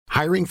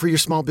Hiring for your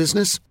small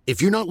business?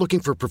 If you're not looking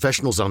for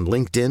professionals on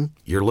LinkedIn,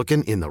 you're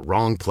looking in the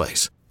wrong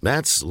place.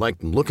 That's like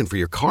looking for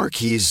your car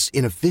keys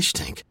in a fish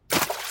tank.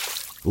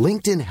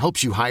 LinkedIn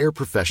helps you hire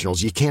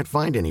professionals you can't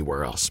find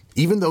anywhere else,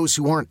 even those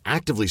who aren't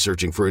actively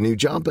searching for a new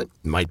job but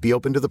might be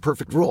open to the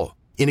perfect role.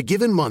 In a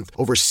given month,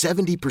 over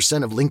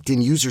 70% of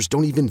LinkedIn users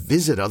don't even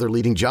visit other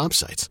leading job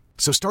sites.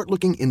 So start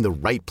looking in the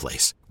right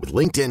place. With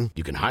LinkedIn,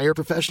 you can hire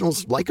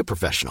professionals like a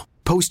professional.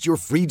 Post your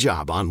free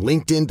job on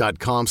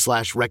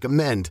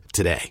linkedin.com/recommend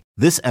today.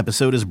 This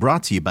episode is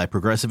brought to you by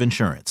Progressive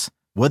Insurance.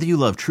 Whether you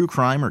love true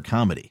crime or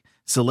comedy,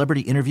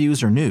 celebrity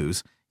interviews or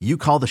news, you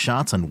call the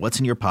shots on what's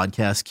in your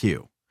podcast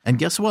queue. And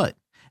guess what?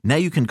 Now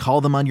you can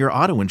call them on your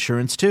auto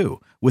insurance too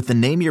with the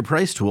Name Your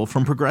Price tool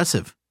from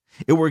Progressive.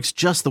 It works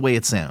just the way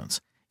it sounds.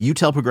 You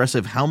tell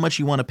Progressive how much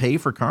you want to pay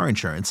for car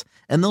insurance,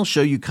 and they'll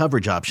show you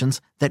coverage options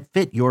that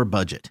fit your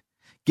budget.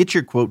 Get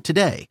your quote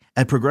today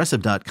at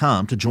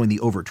Progressive.com to join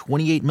the over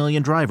 28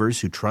 million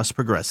drivers who trust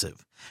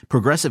Progressive.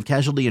 Progressive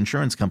Casualty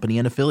Insurance Company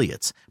and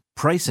Affiliates.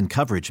 Price and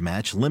coverage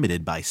match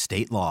limited by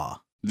state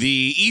law.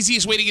 The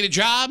easiest way to get a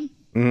job?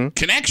 Mm-hmm.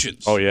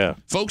 Connections. Oh, yeah.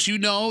 Folks you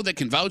know that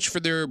can vouch to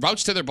their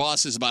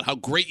bosses about how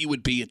great you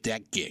would be at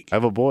that gig. I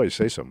have a boy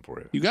say something for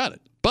you. You got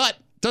it. But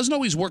doesn't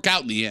always work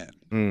out in the end.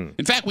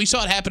 In fact, we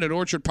saw it happen at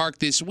Orchard Park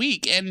this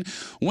week. And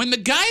when the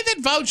guy that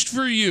vouched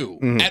for you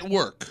at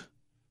work,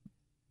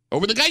 or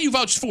when the guy you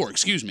vouched for,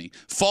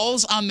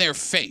 falls on their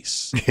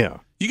face,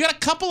 you got a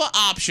couple of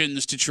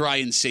options to try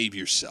and save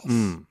yourself.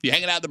 You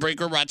hanging out at the break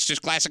room, Rochester's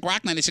Classic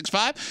Rock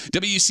 96.5,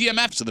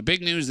 WCMF. So the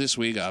big news this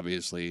week,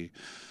 obviously,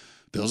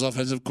 Bill's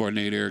offensive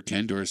coordinator,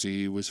 Ken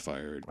Dorsey, was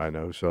fired. I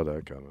know, saw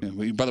that coming.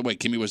 Yeah, by the way,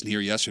 Kimmy wasn't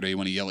here yesterday. You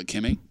want to yell at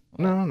Kimmy?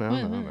 No.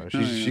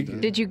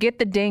 Did you get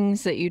the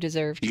dings that you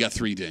deserved? You got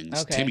 3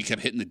 dings. Okay. Timmy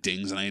kept hitting the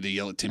dings, and I had to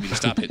yell at Timmy to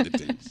stop hitting the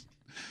dings.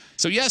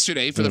 So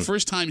yesterday, for the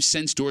first time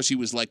since Dorsey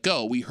was let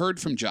go, we heard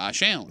from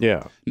Josh Allen.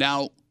 Yeah.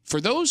 Now, for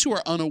those who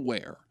are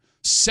unaware,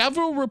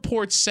 several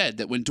reports said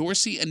that when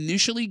Dorsey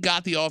initially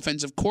got the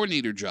offensive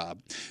coordinator job,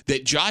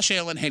 that Josh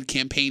Allen had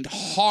campaigned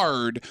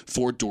hard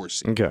for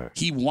Dorsey. Okay.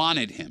 He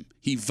wanted him.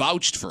 He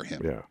vouched for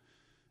him. Yeah.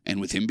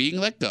 And with him being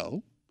let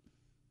go,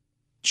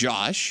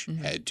 Josh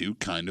had to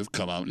kind of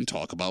come out and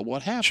talk about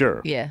what happened.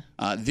 Sure. Yeah.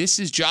 This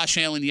is Josh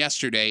Allen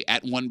yesterday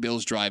at One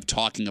Bills Drive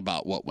talking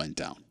about what went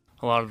down.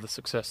 A lot of the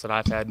success that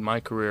I've had in my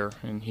career,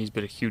 and he's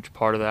been a huge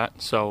part of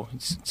that. So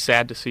it's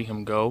sad to see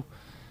him go.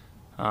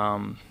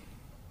 And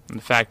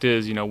the fact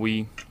is,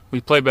 we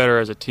play better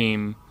as a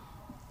team.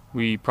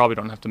 We probably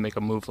don't have to make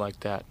a move like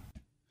that.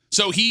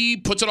 So he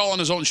puts it all on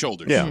his own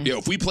shoulders. Yeah.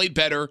 If we played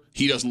better,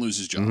 he doesn't lose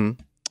his job.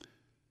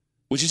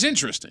 Which is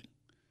interesting.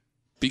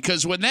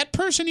 Because when that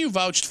person you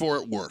vouched for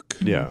at work,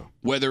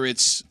 whether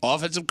it's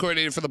offensive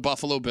coordinator for the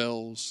Buffalo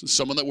Bills,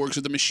 someone that works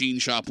at the machine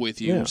shop with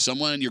you,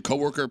 someone, your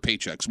coworker at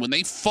Paychecks, when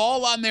they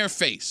fall on their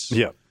face,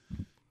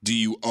 do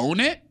you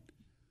own it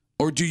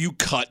or do you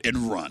cut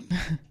and run?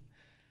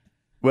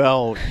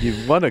 Well,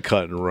 you want to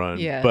cut and run,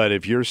 but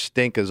if your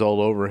stink is all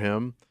over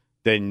him,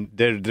 then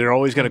they're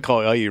always going to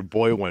call, oh, your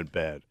boy went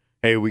bad.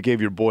 Hey, we gave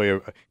your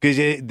boy because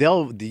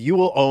you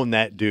will own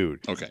that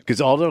dude. Okay. Because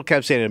all they'll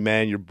keep saying,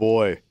 man, your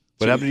boy.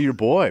 What happened to your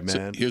boy,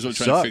 man? So here's what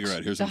I'm trying to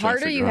figure out. The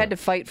harder you had to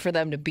fight for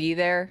them to be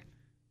there,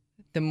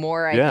 the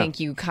more I think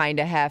you kind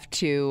of have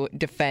to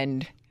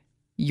defend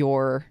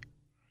your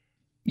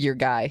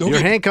guy. You're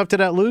handcuffed to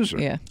that loser.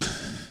 Yeah.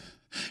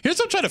 Here's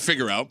what I'm trying to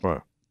figure out.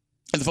 What?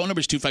 And the phone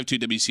number is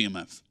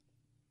 252-WCMF.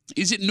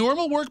 Is it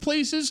normal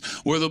workplaces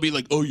where they'll be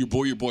like, oh, your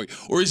boy?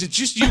 Or is it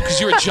just you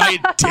because you're a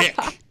giant dick?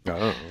 I don't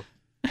know.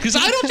 Because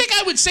I don't think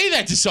I would say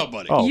that to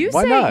somebody. Oh,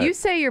 why not? You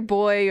say your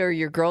boy or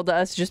your girl to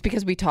us just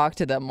because we talked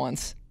to them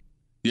once.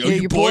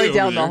 Your boy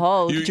down the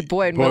hall. Look at your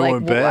boy. And we're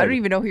like, well, I don't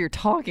even know who you're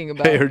talking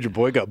about. Hey, I heard your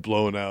boy got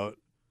blown out.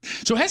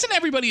 So hasn't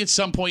everybody at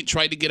some point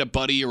tried to get a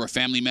buddy or a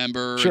family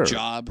member or a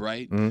job,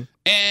 right?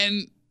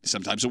 And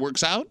sometimes it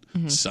works out.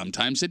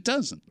 Sometimes it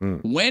doesn't.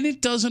 When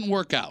it doesn't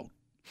work out,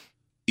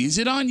 is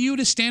it on you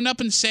to stand up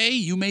and say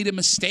you made a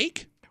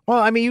mistake? Well,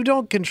 I mean, you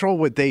don't control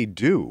what they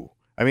do.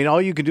 I mean, all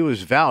you can do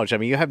is vouch. I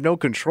mean, you have no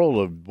control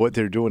of what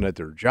they're doing at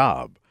their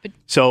job.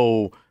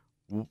 So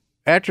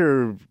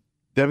after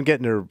them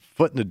getting their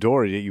foot in the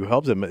door, you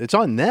help them. It's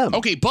on them.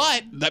 Okay,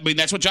 but I mean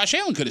that's what Josh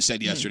Allen could have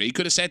said yesterday. He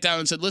could have sat down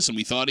and said, "Listen,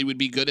 we thought he would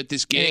be good at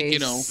this gig,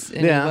 And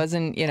he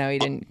wasn't. He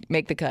didn't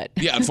make the cut.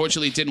 Yeah,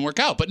 unfortunately, it didn't work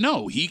out. But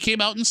no, he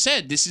came out and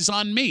said, "This is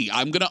on me.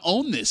 I'm going to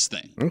own this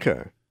thing."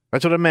 Okay,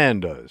 that's what a man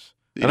does,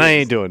 I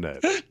ain't doing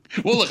that.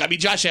 Well, look, I mean,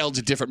 Josh Allen's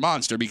a different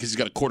monster because he's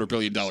got a $250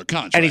 million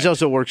contract, and he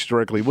also works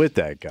directly with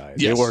that guy.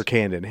 Yes. They work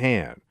hand in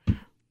hand.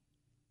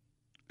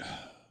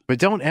 But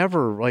don't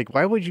ever,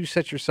 why would you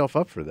set yourself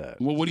up for that?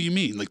 Well, what do you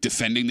mean? Like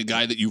defending the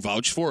guy that you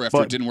vouched for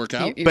after it didn't work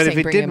out? You're But if saying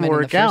it bring him didn't in the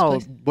work first out,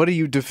 place? what are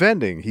you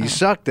defending? He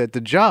sucked at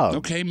the job.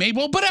 Okay, maybe.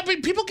 Well, but I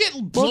mean, people get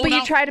blown Well, but you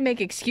out. try to make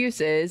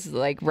excuses,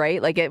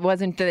 right? Like it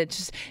wasn't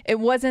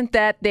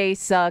that they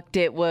sucked.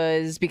 It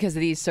was because of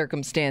these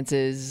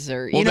circumstances,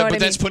 or you know what I mean. But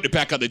that's putting it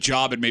back on the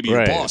job and maybe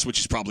your boss, which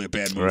is probably a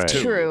bad move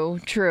too.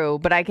 True.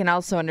 But I can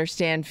also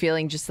understand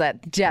feeling just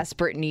that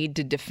desperate need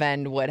to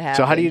defend what happened.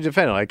 So how do you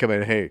defend it? I come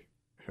in, hey,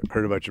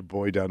 heard about your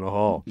boy down the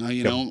hall. No,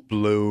 you Got don't.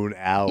 blown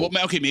out. Well,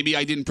 okay, maybe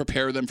I didn't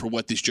prepare them for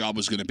what this job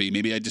was going to be.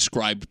 Maybe I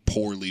described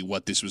poorly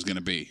what this was going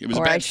to be. It was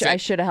a bad fit. I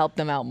should have helped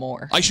them out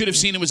more. I should have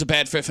seen it was a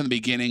bad fit from the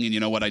beginning, and you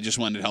know what? I just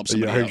wanted to help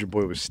somebody I heard out. your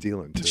boy was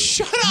stealing, too.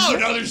 Shut up!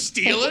 No, they're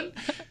stealing.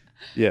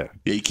 Yeah.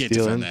 Yeah, you can't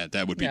defend that.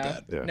 That would be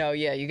bad. Yeah. No,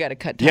 you got to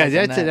cut ties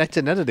Yeah, on that. that's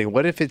another thing.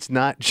 What if it's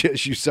not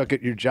just you suck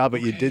at your job,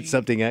 but you did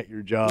something at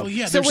your job? Well,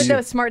 yeah, So would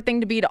the smart thing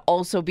to be to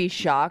also be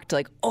shocked?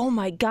 Like, oh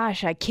my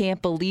gosh, I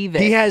can't believe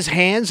it. He has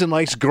hands and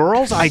likes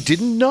girls? I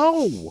didn't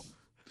know.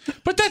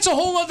 But that's a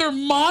whole other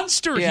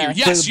monster Yeah. here.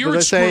 Yes, But you're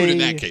let's screwed in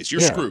say- that case.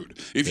 You're yeah. screwed.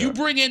 If you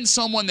bring in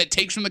someone that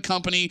takes from the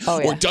company Oh,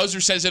 or yeah. does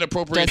or says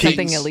inappropriate Does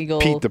something things, illegal.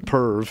 Pete the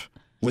perv.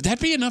 would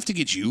that be enough to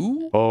get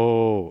you?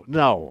 Oh,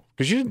 no.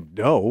 Because you didn't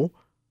know.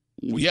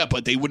 Well, yeah,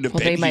 but they wouldn't have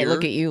Well, been they might here.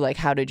 look at you like,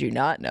 how did you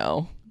not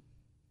know?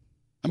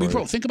 I mean,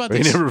 bro, think about They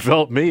this. never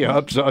felt me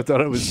up, so I thought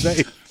I was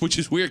safe. Which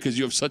is weird because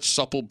you have such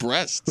supple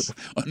breasts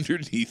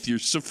underneath your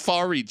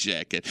safari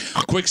jacket.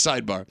 Quick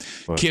sidebar.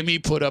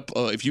 Kimmy put up,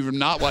 if you're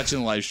not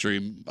watching the live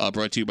stream,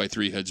 brought to you by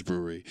Three Heads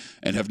Brewery,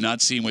 and have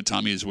not seen what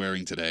Tommy is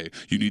wearing today,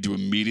 you need to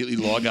immediately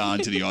log on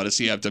to the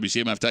Odyssey app,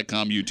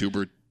 WCMF.com,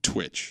 YouTuber,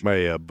 Twitch.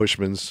 My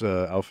Bushman's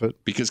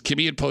outfit. Because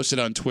Kimmy had posted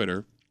on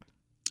Twitter,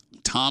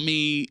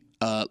 Tommy,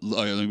 I'm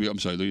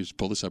sorry, let me just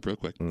pull this up real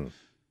quick.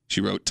 She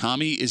wrote,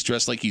 Tommy is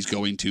dressed like he's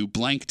going to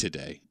blank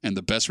today. And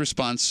the best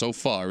response so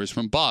far is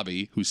from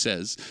Bobby, who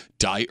says,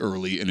 die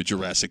early in a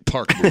Jurassic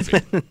Park movie.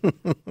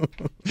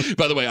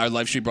 By the way, our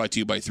live stream brought to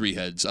you by Three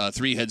Heads.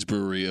 Three Heads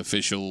Brewery,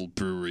 official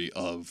brewery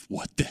of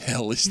what the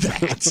hell is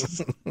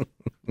that?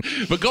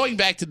 But going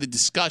back to the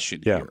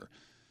discussion here,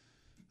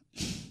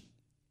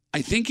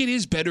 I think it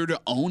is better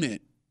to own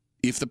it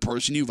if the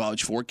person you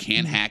vouch for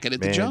can't hack it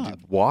at the job.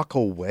 Walk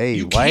away.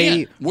 You Why?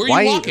 can't. Where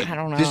are you walking? I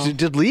don't know.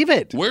 Just leave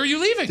it. Where are you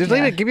leaving? Just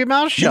leave it. Keep your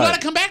mouth shut. You got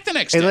to come back the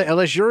next day.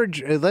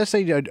 Unless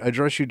they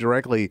address you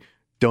directly,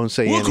 don't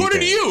say anything. Well, according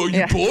to you,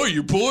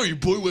 your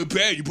boy went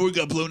bad. Your boy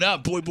got blown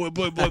out. Boy.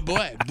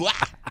 Blah.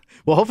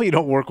 Well, hopefully you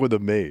don't work with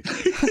me.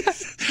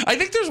 I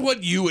think there's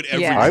what you at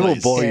every Yeah. I will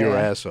place. blow your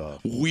ass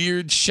off.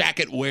 Weird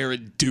shacket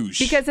wearing douche.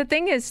 Because the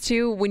thing is,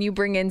 too, when you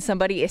bring in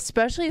somebody,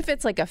 especially if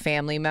it's like a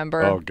family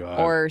member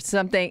or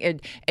something,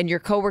 and your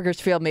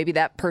coworkers feel maybe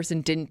that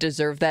person didn't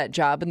deserve that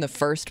job in the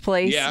first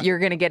place, you're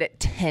going to get it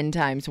 10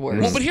 times worse.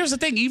 Well, but here's the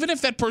thing. Even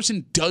if that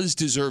person does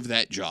deserve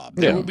that job,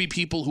 there will be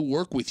people who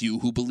work with you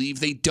who believe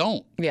they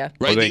don't. Yeah.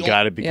 Right? Well, they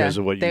got it because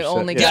of what you said. They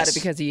only got it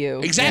because of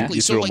you. Exactly.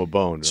 You So, threw them a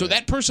bone. So right?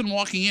 that person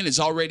walking in is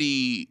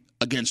already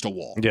against a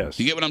wall. Yes.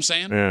 You get what I'm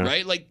saying? Yeah.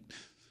 Right? Like,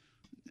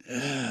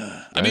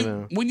 I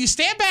mean, when you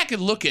stand back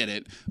and look at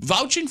it,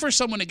 vouching for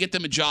someone to get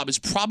them a job is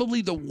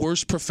probably the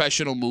worst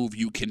professional move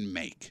you can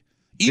make,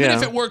 even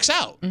if it works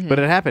out. But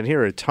it happened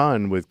here a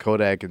ton with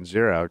Kodak and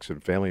Xerox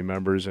and family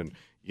members and,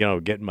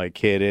 getting my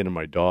kid in and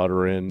my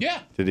daughter in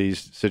to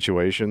these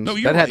situations. No,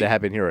 you're that had right. to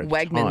happen here a ton.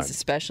 Wegmans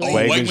especially. Oh,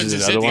 Wegmans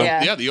is another one?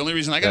 Yeah, the only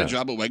reason I got a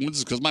job at Wegmans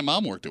is because my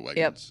mom worked at Wegmans.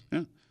 Yep.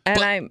 Yeah.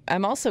 And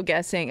I'm also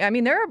guessing, I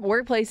mean, there are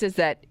workplaces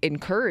that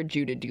encourage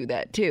you to do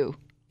that, too.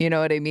 You know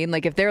what I mean?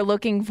 Like if they're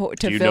looking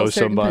to fill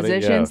certain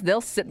positions,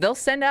 they'll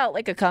send out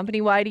like a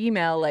company-wide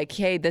email like,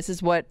 "Hey, this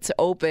is what's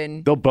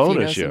open." They'll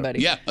bonus if you know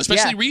somebody. Yeah,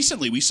 especially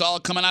recently. We saw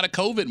it coming out of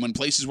COVID when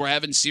places were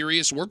having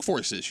serious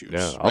workforce issues.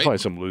 Yeah, I'll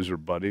find some loser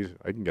buddies.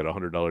 I can get a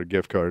 $100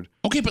 gift card.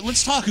 Okay, but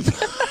let's talk about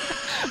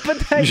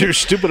But You're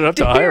stupid enough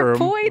to to hire your them.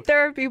 point, there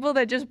are people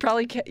that just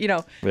probably,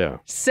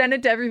 send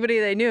it to everybody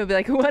they knew. Be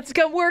like, "Who wants to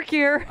come work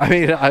here? I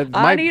mean,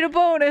 I need a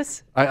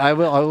bonus." I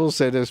will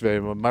say this,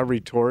 man. My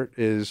retort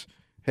is,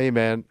 hey,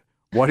 man,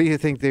 why do you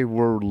think they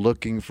were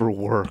looking for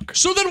work?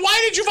 So then why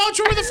did you vouch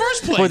for in the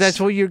first place? Well, that's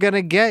what you're going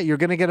to get. You're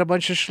going to get a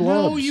bunch of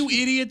schlubs. No, you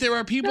idiot. There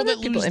are people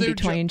that People lose in their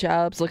between job.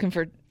 jobs looking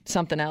for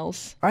something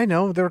else. I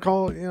know. They're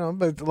called,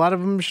 but a lot of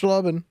them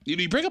schlubbing.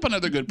 You bring up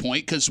another good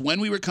point because when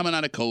we were coming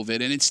out of COVID,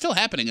 and it's still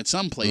happening at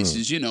some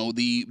places,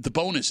 the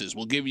bonuses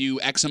will give you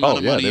X amount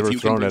of money they if were you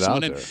can throwing bring it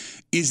someone out in. there.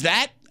 Is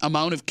that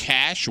amount of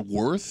cash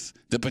worth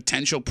the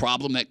potential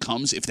problem that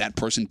comes if that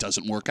person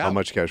doesn't work out? How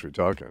much cash are we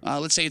talking?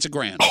 Let's say it's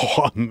 $1,000.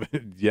 Oh,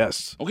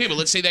 yes. Okay, but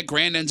let's say that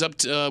 $1,000 ends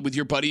up with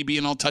your buddy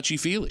being all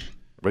touchy-feely.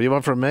 What do you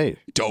want from me?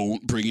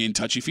 Don't bring in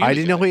touchy-feely.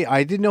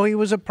 I didn't know he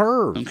was a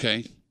perv.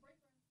 Okay.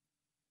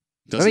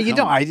 I mean,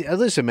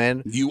 listen,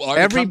 man. You are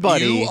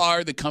everybody. You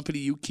are the company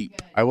you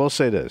keep. I will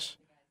say this: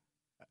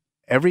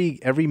 every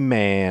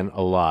man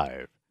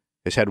alive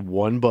has had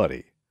one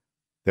buddy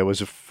that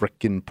was a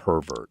frickin'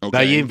 pervert. Okay.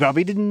 Now you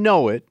probably didn't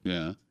know it.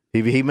 Yeah.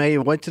 He may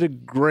have went to the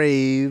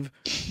grave,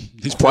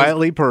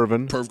 quietly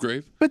perving. Perv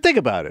grave. But think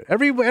about it.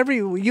 Every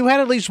you had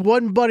at least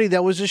one buddy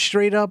that was a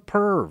straight up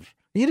perv.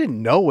 You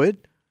didn't know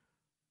it,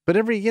 but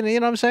you know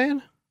what I'm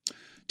saying?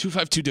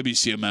 252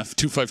 WCMF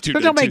 252.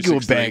 But don't make you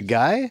a bad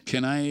guy.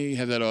 Can I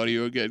have that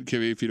audio again,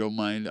 Kimmy, if you don't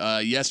mind?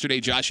 Yesterday,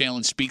 Josh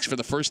Allen speaks for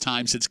the first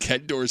time since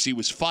Ken Dorsey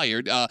was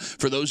fired.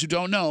 For those who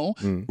don't know,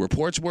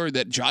 reports were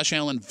that Josh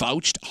Allen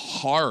vouched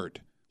hard.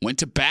 Went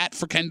to bat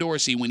for Ken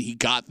Dorsey when he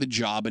got the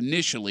job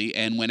initially,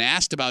 and when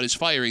asked about his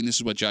firing, this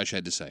is what Josh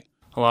had to say.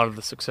 A lot of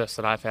the success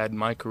that I've had in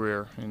my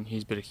career, and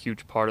he's been a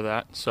huge part of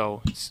that,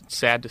 so it's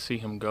sad to see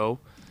him go.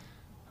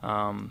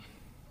 And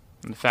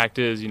the fact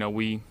is,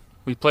 we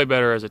play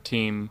better as a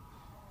team.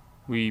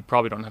 We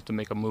probably don't have to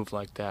make a move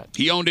like that.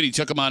 He owned it. He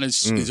took him on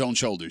his own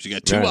shoulders. You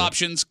got two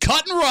options,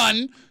 cut and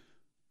run,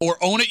 or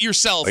own it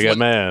yourself when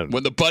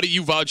the buddy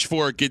you vouch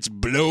for gets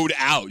blowed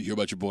out. You hear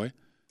about your boy?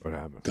 What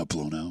happened? Got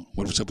blown out.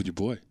 What's up with your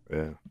boy?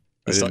 Yeah.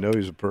 I didn't know he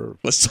was a perv.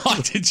 Let's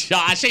talk to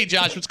Josh. Hey,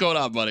 Josh, what's going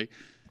on, buddy?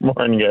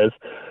 Morning, guys.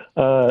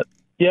 I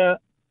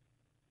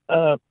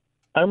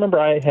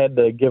remember I had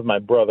to give my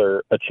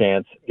brother a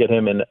chance, get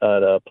him in at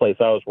a place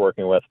I was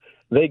working with.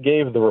 They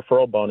gave the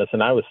referral bonus,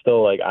 and I was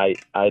still like, I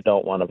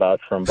don't want to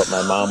vouch for him, but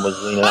my mom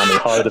was leaning on me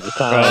hard at the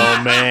time.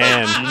 Oh,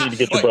 man. You need to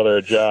get your brother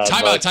a job.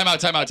 Time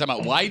out.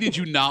 Why did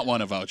you not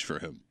want to vouch for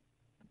him?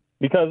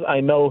 Because I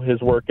know his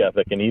work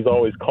ethic, and he's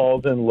always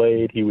calls in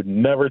late. He would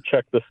never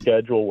check the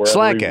schedule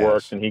wherever he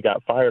worked, and he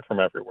got fired from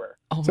everywhere.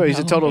 Oh, so he's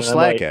a total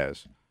slack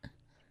ass.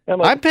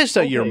 I'm pissed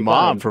at your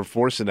mom for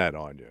forcing that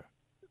on you.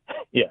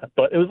 Yeah,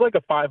 but it was like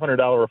a $500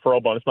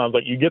 referral bonus. Mom's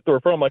like, you get the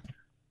referral. I'm like,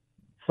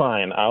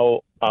 fine,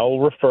 I'll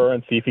refer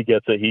and see if he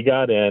gets it. He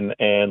got in,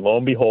 and lo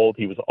and behold,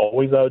 he was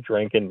always out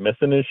drinking,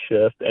 missing his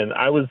shift. And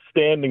I was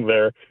standing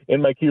there in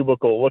my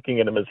cubicle looking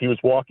at him as he was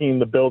walking in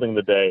the building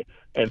the day,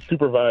 and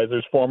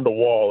supervisors formed a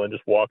wall and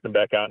just walked him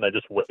back out, and I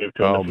just waved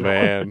to him. Oh,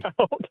 man.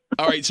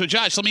 All right, so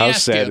Josh, let me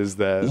ask you. How sad is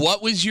that?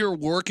 What was your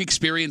work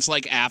experience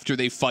like after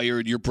they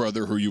fired your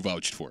brother who you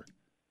vouched for?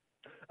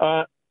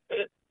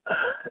 It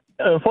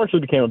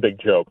unfortunately became a big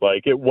joke.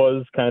 Like, it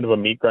was kind of a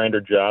meat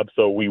grinder job,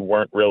 so we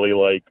weren't really,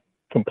 like,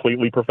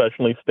 completely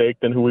professionally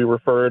staked in who we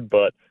referred,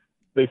 but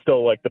they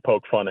still like to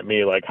poke fun at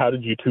me. Like, how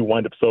did you two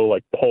wind up so,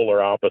 like,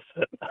 polar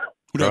opposite?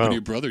 What happened to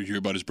your brother? Did you hear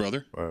about his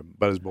brother?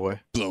 About his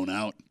boy. Blown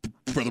out.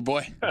 Brother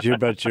boy. Did you hear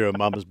about your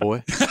mama's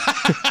boy?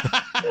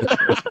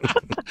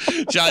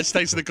 Josh,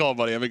 thanks for the call,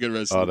 buddy. Have a good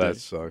rest of the day. Oh, that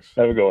sucks.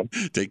 Have a good one.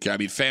 Take care. I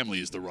mean, family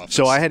is the roughest.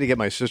 So I had to get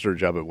my sister a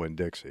job at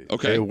Winn-Dixie.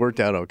 Okay. It worked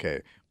out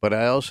okay. But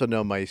I also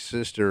know my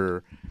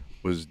sister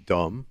was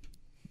dumb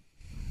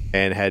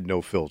and had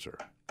no filter.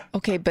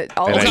 Okay, but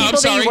all the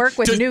people that you work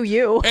with knew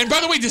you. And by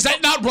the way, does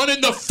that not run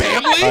in the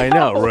family? I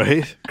know,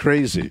 right?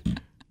 Crazy.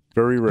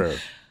 Very rare.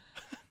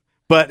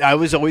 But I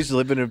was always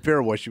living in fear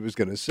of what she was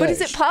going to say. But is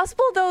it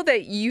possible, though,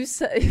 that you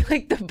said,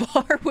 like, the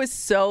bar was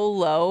so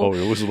low? Oh,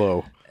 it was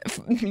low.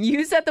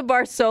 You set the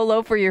bar so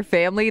low for your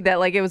family that,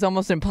 like, it was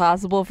almost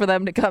impossible for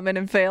them to come in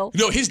and fail?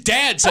 No, his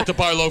dad set the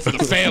bar low for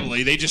the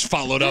family. They just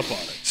followed up on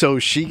it. So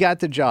she got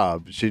the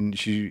job.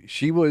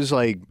 She was,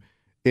 like,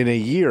 in a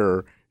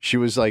year, she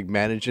was, like,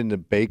 managing the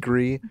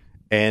bakery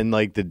and,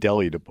 like, the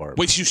deli department.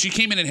 Wait, so she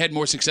came in and had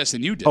more success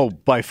than you did? Oh,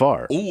 by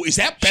far. Oh, is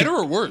that better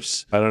or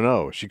worse? I don't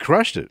know. She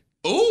crushed it.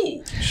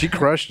 Oh. She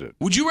crushed it.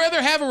 Would you rather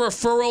have a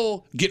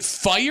referral get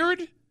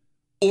fired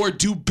or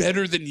do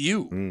better than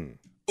you?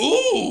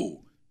 Ooh.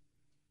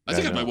 I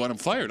think I might want him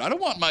fired. I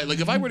don't want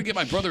if I were to get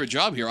my brother a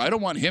job here, I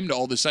don't want him to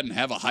all of a sudden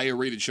have a higher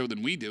rated show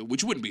than we do,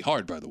 which wouldn't be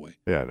hard, by the way.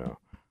 Yeah, no.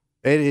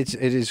 It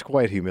is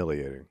quite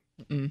humiliating.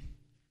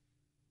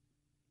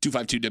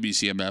 252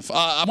 WCMF.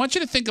 I want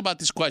you to think about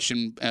this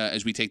question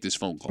as we take this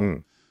phone call.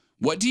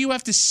 What do you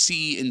have to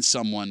see in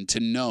someone to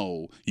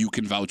know you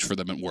can vouch for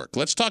them at work?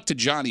 Let's talk to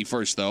Johnny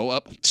first, though.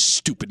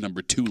 Stupid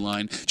number 2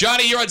 line.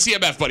 Johnny, you're on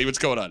CMF, buddy. What's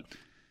going on?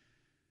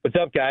 What's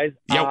up, guys?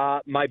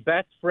 Yep. My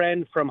best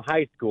friend from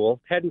high school,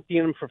 hadn't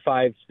seen him for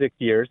 5-6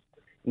 years,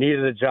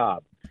 needed a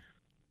job.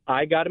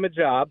 I got him a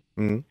job.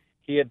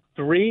 He had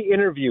 3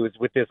 interviews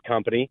with this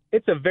company.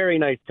 It's a very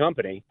nice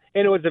company,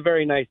 and it was a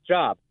very nice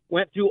job.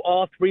 Went through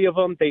all 3 of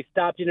them. They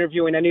stopped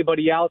interviewing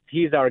anybody else.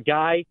 He's our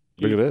guy.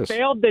 Look at this.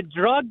 Failed the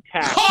drug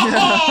test.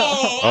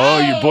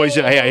 Your boys.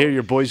 Hey, I hear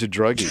your boy's a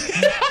druggie.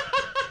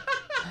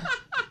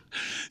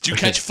 Did you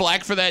catch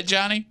flack for that,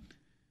 Johnny?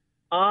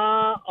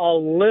 A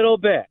little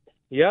bit.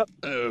 Yep.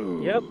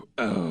 Oh. Yep.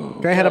 Oh.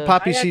 Guy had a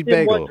poppy seed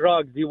bagel. What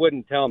drugs? He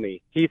wouldn't tell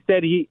me. He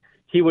said he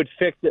would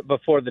fix it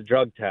before the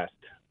drug test.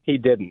 He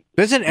didn't.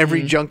 Doesn't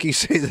every junkie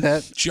say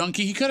that?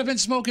 Junkie? He could have been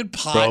smoking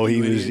pot. Bro,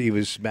 he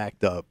was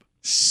smacked up.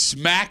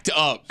 Smacked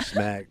up.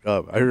 Smacked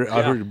up. I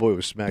heard your boy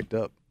was smacked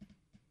up.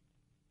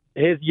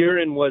 His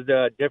urine was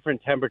a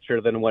different temperature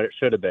than what it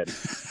should have been.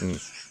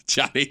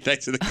 Johnny,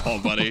 thanks for the call,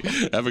 buddy.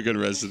 Have a good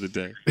rest of the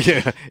day.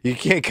 Yeah, you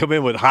can't come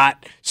in with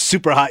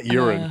super hot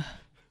urine.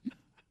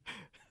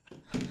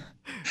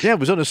 Yeah, it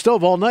was on the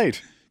stove all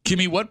night.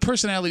 Kimmy, what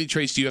personality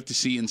traits do you have to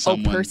see in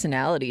someone? Oh,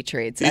 personality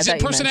traits. Is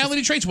it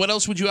personality traits? What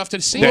else would you have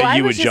to see? That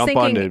you would jump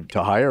on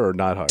to hire or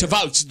not hire? To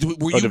vouch.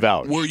 To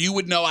vouch. Where you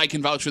would know I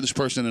can vouch for this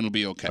person and it'll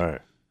be okay. All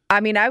right. I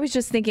mean, I was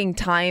just thinking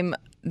time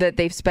that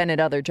they've spent at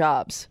other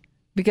jobs.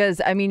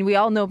 Because, I mean, we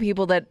all know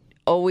people that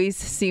always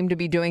seem to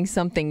be doing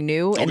something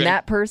new. Okay. And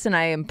that person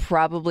I am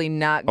probably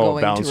not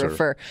going to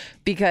refer.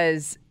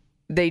 Because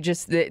they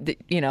just, they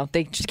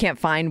just can't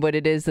find what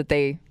it is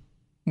that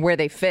where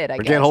they fit, I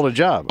guess. Can't hold a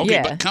job. Okay,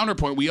 Yeah. but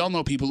counterpoint, we all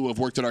know people who have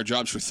worked at our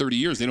jobs for 30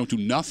 years. They don't do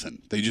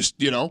nothing. They just,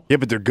 Yeah,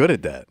 but they're good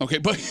at that. Okay,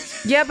 but...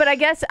 Yeah, but I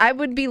guess I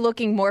would be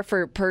looking more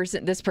for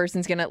this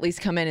person's going to at least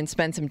come in and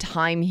spend some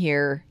time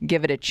here,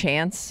 give it a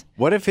chance.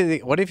 What if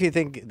you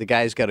think the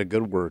guy's got a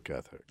good work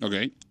ethic?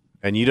 Okay.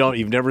 And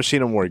you've never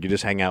seen him work, you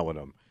just hang out with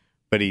him.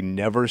 But he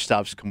never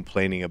stops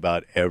complaining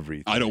about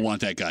everything. I don't want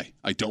that guy.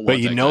 But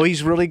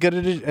he's really good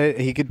at it.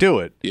 He could do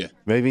it. Yeah.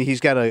 Maybe he's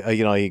got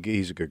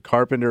he's a good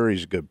carpenter.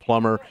 He's a good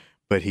plumber.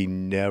 But he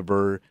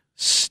never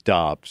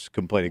stops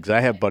complaining. Because I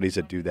have buddies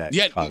that do that.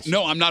 Yeah. constantly.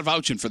 No, I'm not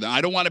vouching for them. I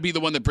don't want to be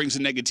the one that brings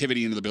the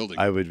negativity into the building.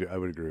 I would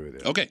agree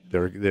with you. Okay.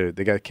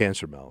 They got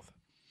cancer mouth.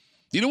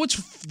 You know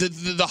what's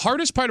the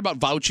hardest part about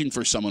vouching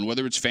for someone,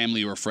 whether it's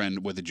family or a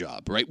friend with a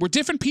job, right? We're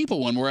different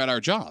people when we're at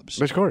our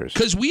jobs. Of course.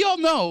 Because we all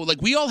know,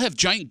 we all have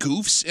giant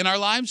goofs in our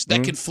lives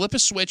that can flip a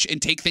switch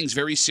and take things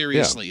very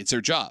seriously. Yeah. It's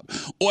their job.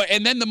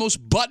 And then the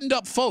most buttoned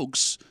up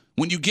folks,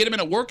 when you get them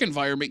in a work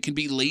environment, can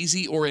be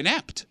lazy or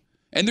inept.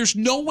 And there's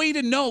no way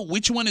to know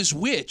which one is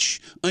which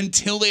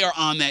until they are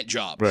on that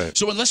job. Right.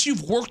 So unless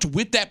you've worked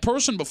with that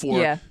person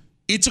before,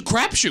 it's a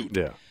crapshoot.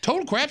 Yeah.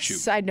 Total crapshoot.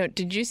 Side note,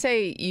 did you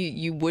say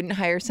you wouldn't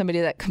hire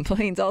somebody that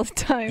complains all the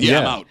time? Yeah,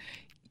 I'm out.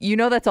 You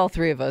know that's all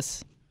three of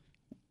us.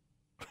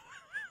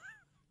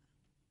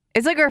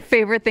 It's like our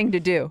favorite thing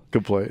to do.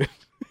 Complain.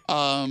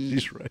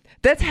 He's right.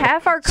 That's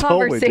half our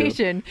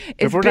conversation.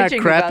 If we're not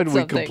crapping,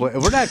 we complain.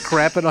 If we're not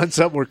crapping on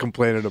something, we're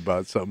complaining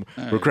about something.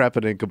 Right. We're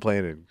crapping and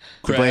complaining.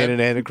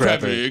 Complaining and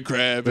crapping.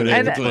 Crapping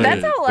and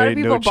that's how a lot of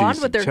people bond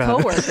with their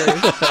coworkers.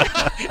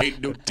 Ain't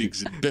no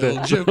digs in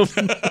Belgium.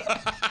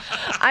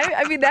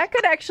 I mean, that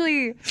could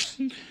actually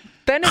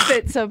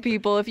benefit some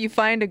people if you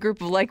find a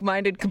group of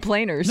like-minded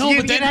complainers. No,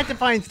 but you'd have to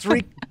find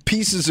 3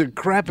 pieces of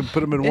crap and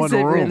put them in one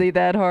room. Is it really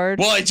that hard?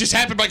 Well, it just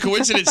happened by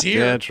coincidence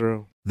here. Yeah,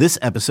 true. This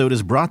episode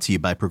is brought to you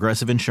by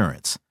Progressive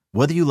Insurance.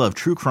 Whether you love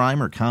true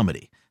crime or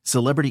comedy,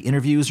 celebrity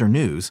interviews or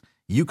news,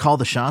 you call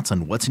the shots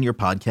on what's in your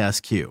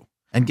podcast queue.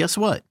 And guess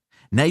what?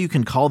 Now you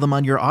can call them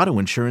on your auto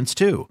insurance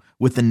too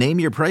with the Name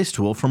Your Price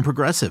tool from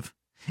Progressive.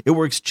 It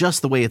works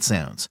just the way it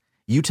sounds.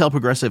 You tell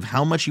Progressive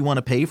how much you want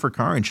to pay for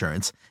car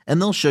insurance, and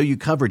they'll show you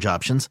coverage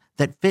options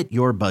that fit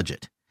your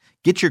budget.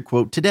 Get your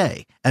quote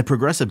today at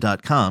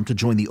Progressive.com to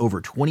join the over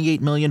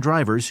 28 million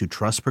drivers who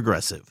trust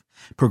Progressive.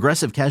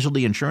 Progressive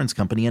Casualty Insurance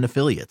Company and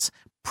Affiliates.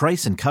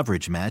 Price and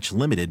coverage match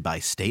limited by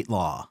state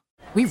law.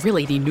 We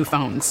really need new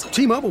phones.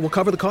 T-Mobile will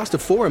cover the cost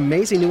of 4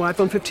 amazing new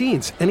iPhone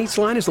 15s, and each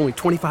line is only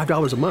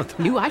 $25 a month.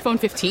 New iPhone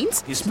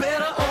 15s? It's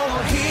better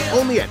over here.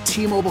 Only at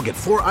T-Mobile, get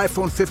 4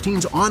 iPhone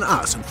 15s on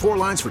us and 4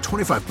 lines for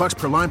 $25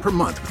 per line per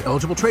month with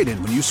eligible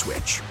trade-in when you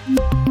switch.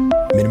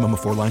 Minimum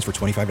of 4 lines for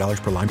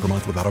 $25 per line per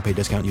month with autopay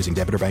discount using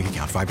debit or bank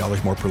account.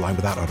 $5 more per line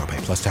without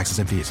autopay, plus taxes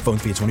and fees. Phone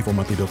fee at 24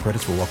 monthly bill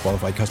credits for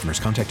well-qualified customers.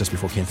 Contact us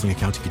before canceling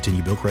account to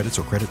continue bill credits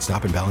or credit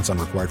stop and balance on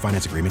required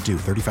finance agreement due.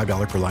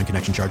 $35 per line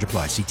connection charge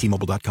applies. See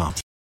T-Mobile.com.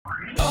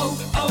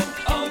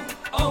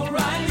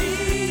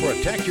 O'Reilly.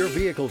 Protect your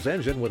vehicle's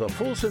engine with a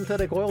full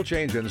synthetic oil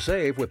change and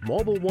save with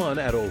Mobile One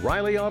at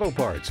O'Reilly Auto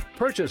Parts.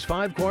 Purchase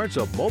 5 quarts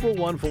of Mobile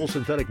One full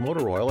synthetic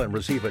motor oil and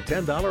receive a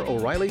 $10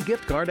 O'Reilly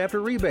gift card after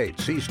rebate.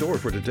 See store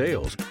for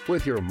details.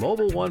 With your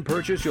Mobile One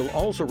purchase, you'll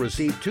also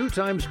receive 2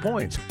 times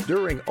points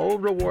during O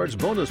Rewards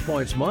Bonus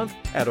Points Month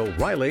at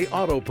O'Reilly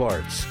Auto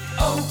Parts.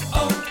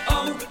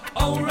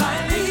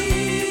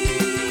 O'Reilly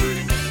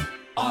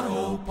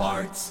Auto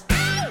Parts.